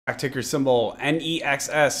Ticker symbol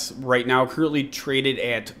NEXS right now, currently traded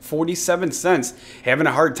at 47 cents. Having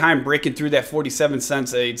a hard time breaking through that 47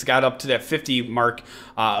 cents. It's got up to that 50 mark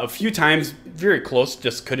a few times, very close,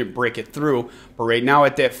 just couldn't break it through. But right now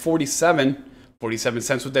at that 47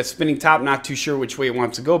 cents with that spinning top, not too sure which way it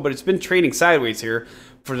wants to go, but it's been trading sideways here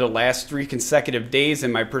for the last 3 consecutive days,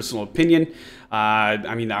 in my personal opinion.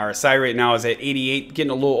 I mean, the RSI right now is at 88,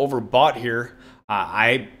 getting a little overbought here.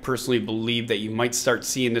 I personally believe that you might start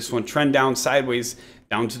seeing this one trend down sideways,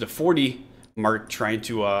 down to the 40 mark, trying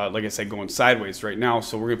to, like I said, going sideways right now.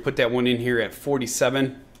 So we're going to put that one in here at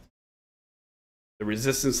 47. The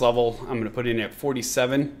resistance level, I'm going to put in at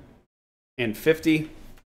 47 and 50.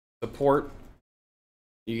 Support.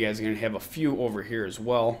 You guys are going to have a few over here as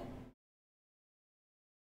well.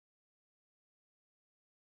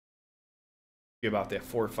 Be about that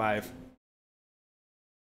 4.5.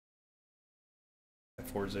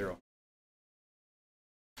 40. All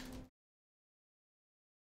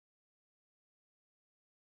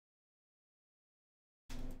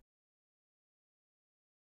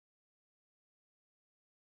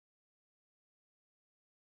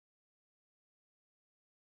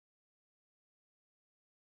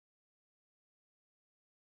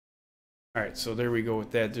right, so there we go with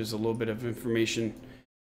that. There's a little bit of information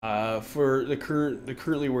for the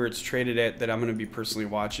currently where it's traded at that I'm going to be personally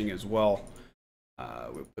watching as well.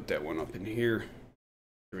 We'll put that one up in here.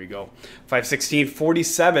 Here we go. 516,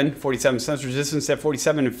 47 cents. Resistance at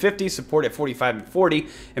 47 and 50. Support at 45 and 40.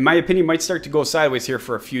 In my opinion, might start to go sideways here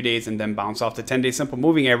for a few days and then bounce off the 10-day simple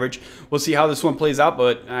moving average. We'll see how this one plays out,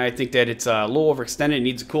 but I think that it's a little overextended. It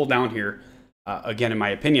needs to cool down here, again, in my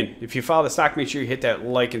opinion. If you follow the stock, make sure you hit that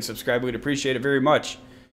like and subscribe. We'd appreciate it very much.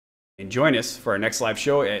 And join us for our next live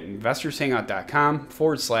show at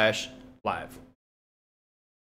investorshangout.com/live.